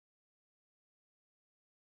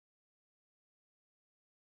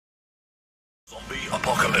Zombie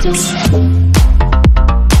apocalypse.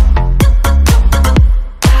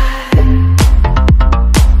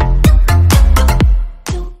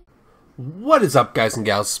 What is up, guys and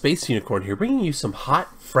gals? Space Unicorn here, bringing you some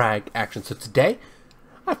hot frag action. So today,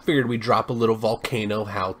 I figured we'd drop a little Volcano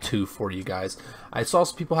how-to for you guys. I saw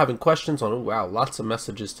some people having questions on, wow, lots of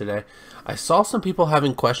messages today. I saw some people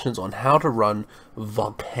having questions on how to run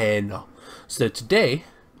Volcano. So today,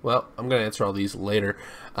 well, I'm going to answer all these later.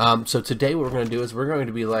 So today what we're going to do is we're going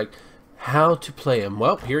to be like, how to play him.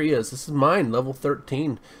 Well, here he is. This is mine, level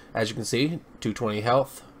 13. As you can see, 220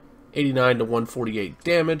 health, 89 to 148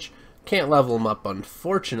 damage. Can't level him up,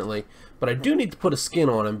 unfortunately, but I do need to put a skin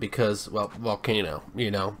on him because, well, Volcano, you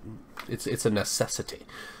know, it's a necessity.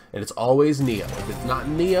 And it's always Neo. If it's not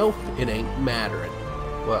Neo, it ain't mattering.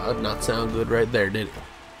 Well, that did not sound good right there, did it?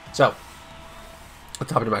 So,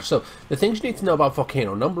 let's hop into the match. So, the things you need to know about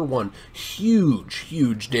Volcano. Number one,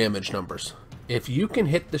 huge damage numbers. If you can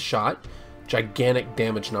hit the shot, gigantic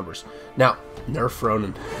damage numbers. Now, nerf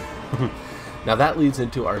Ronin. Now, that leads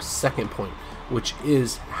into our second point, which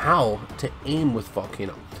is how to aim with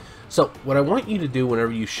Volcano. So what I want you to do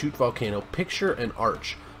whenever you shoot Volcano, picture an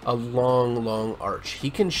arch, a long arch. He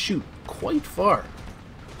can shoot quite far.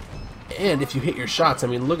 And if you hit your shots, I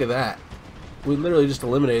mean, look at that. We literally just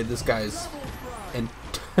eliminated this guy's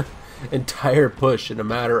entire push in a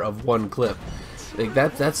matter of one clip. Like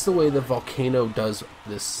that's the way the Volcano does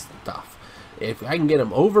this stuff. If I can get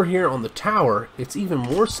him over here on the tower, it's even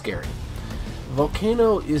more scary.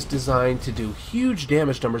 Volcano is designed to do huge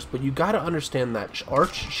damage numbers, but you got to understand that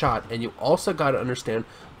arch shot, and you also got to understand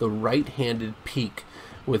the right-handed peek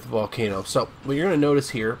with Volcano. So what you're going to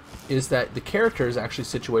notice here is that the character is actually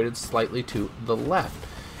situated slightly to the left,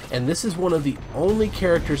 and this is one of the only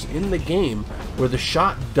characters in the game where the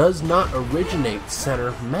shot does not originate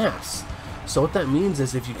center mass. So what that means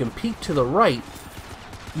is if you can peek to the right,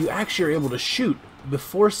 you actually are able to shoot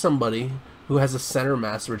before somebody who has a center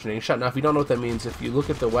mass originating shot. Now, if you don't know what that means, if you look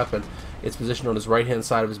at the weapon, it's positioned on his right-hand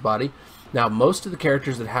side of his body. Now, most of the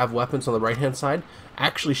characters that have weapons on the right-hand side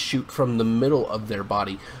actually shoot from the middle of their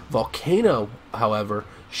body. Volcano, however,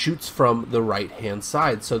 shoots from the right-hand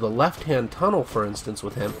side. So the left-hand tunnel, for instance,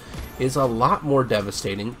 with him, is a lot more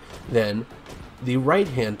devastating than the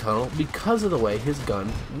right-hand tunnel because of the way his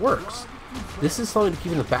gun works. This is something to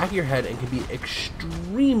keep in the back of your head and can be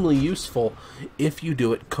extremely useful if you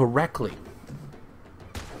do it correctly.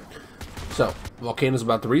 So, Volcano's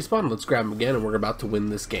about to respawn. Let's grab him again, and we're about to win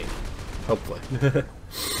this game. Hopefully.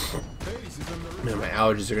 Man, my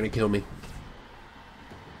allergies are going to kill me.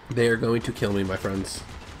 They are going to kill me, my friends.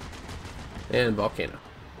 And Volcano.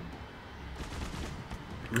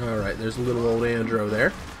 Alright, there's a little old Andro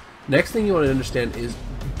there. Next thing you want to understand is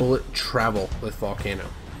bullet travel with Volcano.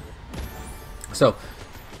 So,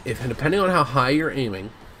 if depending on how high you're aiming,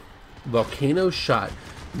 Volcano's shot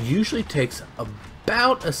usually takes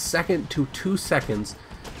about a second to 2 seconds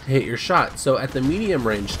to hit your shot. So at the medium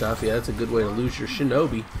range stuff, yeah, that's a good way to lose your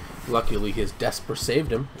Shinobi. Luckily, his Desper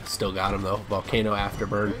saved him. Still got him though. Volcano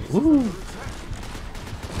afterburn. Woo!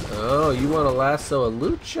 Oh, you want to lasso a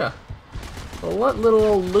Lucha? Well, let little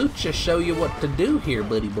old Lucha show you what to do here,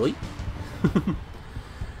 buddy boy.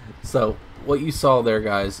 So, what you saw there,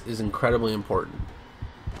 guys, is incredibly important.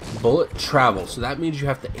 Bullet travel, so that means you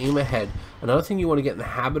have to aim ahead. Another thing you want to get in the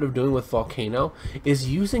habit of doing with Volcano is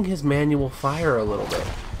using his manual fire a little bit.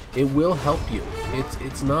 It will help you.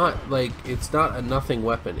 It's not a nothing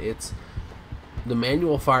weapon. It's the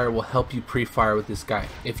manual fire will help you pre-fire with this guy.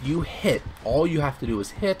 If you hit, all you have to do is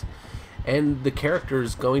hit, and the character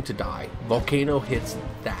is going to die. Volcano hits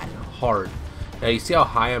that hard. Now you see how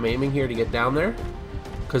high I'm aiming here to get down there?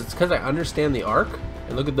 It's because I understand the arc,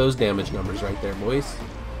 and look at those damage numbers right there, boys.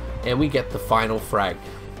 And we get the final frag.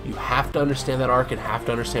 You have to understand that arc and have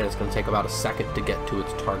to understand it's going to take about a second to get to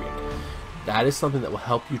its target. That is something that will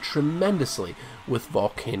help you tremendously with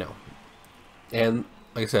Volcano. And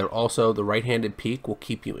like I said, also the right-handed peek will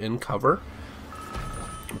keep you in cover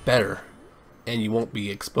better, and you won't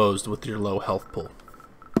be exposed with your low health pool.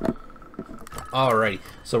 Alrighty,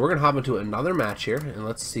 so we're going to hop into another match here, and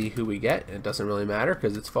let's see who we get. It doesn't really matter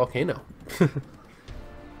because it's Volcano.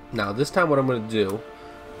 Now, this time what I'm going to do,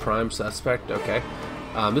 prime suspect, okay.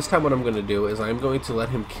 This time what I'm going to do is I'm going to let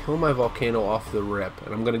him kill my Volcano off the rip,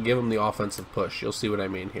 and I'm going to give him the offensive push. You'll see what I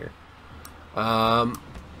mean here.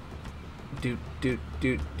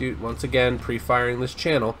 Once again, pre-firing this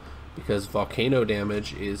channel because Volcano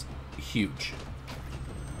damage is huge.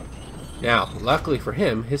 Now, luckily for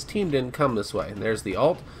him, his team didn't come this way. And there's the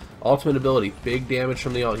ultimate ability, big damage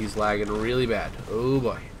from the ult. He's lagging really bad. Oh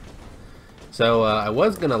boy. So I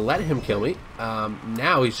was gonna let him kill me.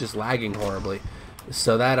 Now he's just lagging horribly.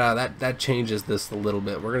 So that changes this a little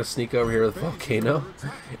bit. We're gonna sneak over here with Volcano,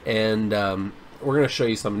 and we're gonna show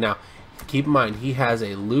you something. Now, keep in mind he has a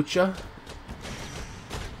Lucha,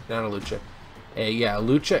 not a Lucha, a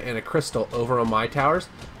Lucha and a Crystal over on my towers.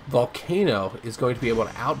 Volcano is going to be able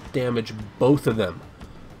to out damage both of them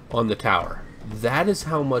on the tower. That is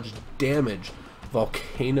how much damage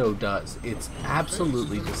Volcano does. It's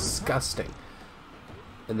absolutely disgusting.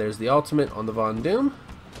 And there's the ultimate on the Von Doom.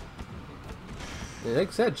 And like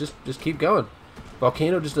I said, just keep going.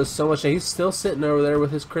 Volcano just does so much. He's still sitting over there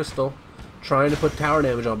with his Crystal, trying to put tower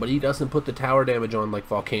damage on, but he doesn't put the tower damage on like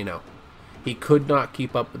Volcano. He could not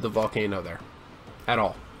keep up with the Volcano there at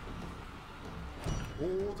all.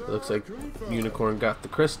 It looks like Unicorn got the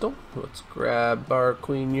Crystal. Let's grab our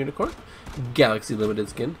Queen Unicorn. Galaxy Limited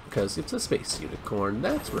skin, because it's a space unicorn.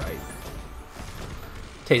 That's right.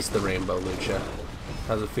 Taste the rainbow, Lucha.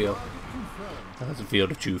 How's it feel? How's it feel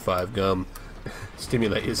to chew 5 gum?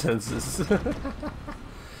 Stimulate your senses.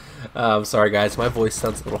 Sorry guys, my voice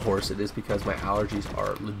sounds a little hoarse. It is because my allergies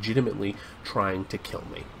are legitimately trying to kill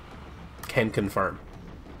me. Can confirm.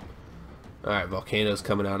 Alright, Volcano's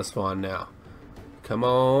coming out of spawn now. Come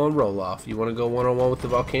on, roll off. You want to go one-on-one with the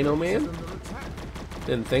Volcano man?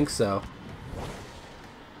 Didn't think so.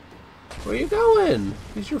 Where you going?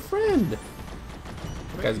 He's your friend.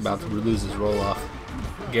 The guy's about to lose his roll off.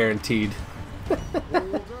 Guaranteed.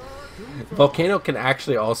 Volcano can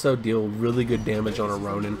actually also deal really good damage on a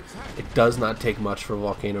Ronin. It does not take much for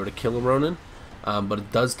Volcano to kill a Ronin, but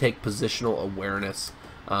it does take positional awareness.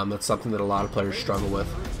 That's something that a lot of players struggle with.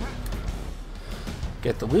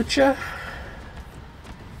 Get the Lucha.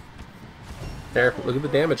 There, look at the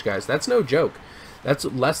damage, guys. That's no joke. That's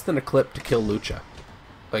less than a clip to kill Lucha.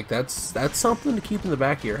 Like, that's something to keep in the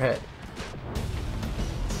back of your head.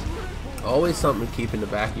 Always something to keep in the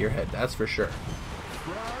back of your head, that's for sure.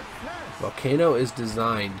 Volcano is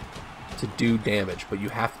designed to do damage, but you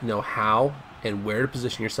have to know how and where to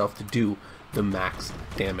position yourself to do the max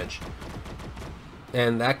damage.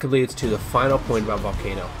 And that leads to the final point about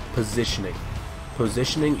Volcano, positioning.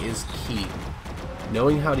 Positioning is key.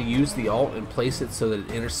 Knowing how to use the ult and place it so that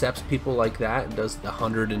it intercepts people like that and does the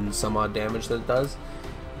 100 and some odd damage that it does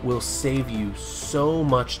will save you so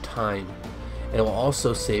much time. And it will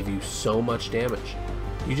also save you so much damage.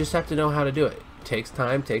 You just have to know how to do it. It takes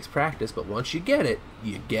time, takes practice, but once you get it,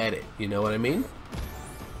 you get it. You know what I mean?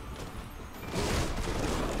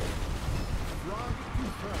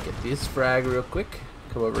 Get this frag real quick.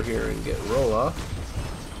 Come over here and get roll off.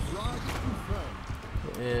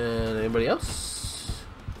 And anybody else?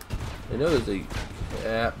 I know there's a...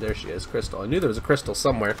 Yeah, there she is, Crystal. I knew there was a Crystal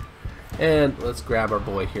somewhere. And let's grab our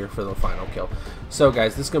boy here for the final kill. So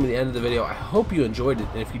guys, this is going to be the end of the video. I hope you enjoyed it.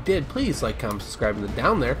 And if you did, please like, comment, subscribe, and then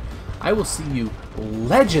down there, I will see you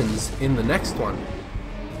legends in the next one.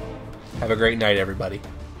 Have a great night, everybody.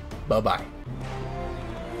 Bye-bye.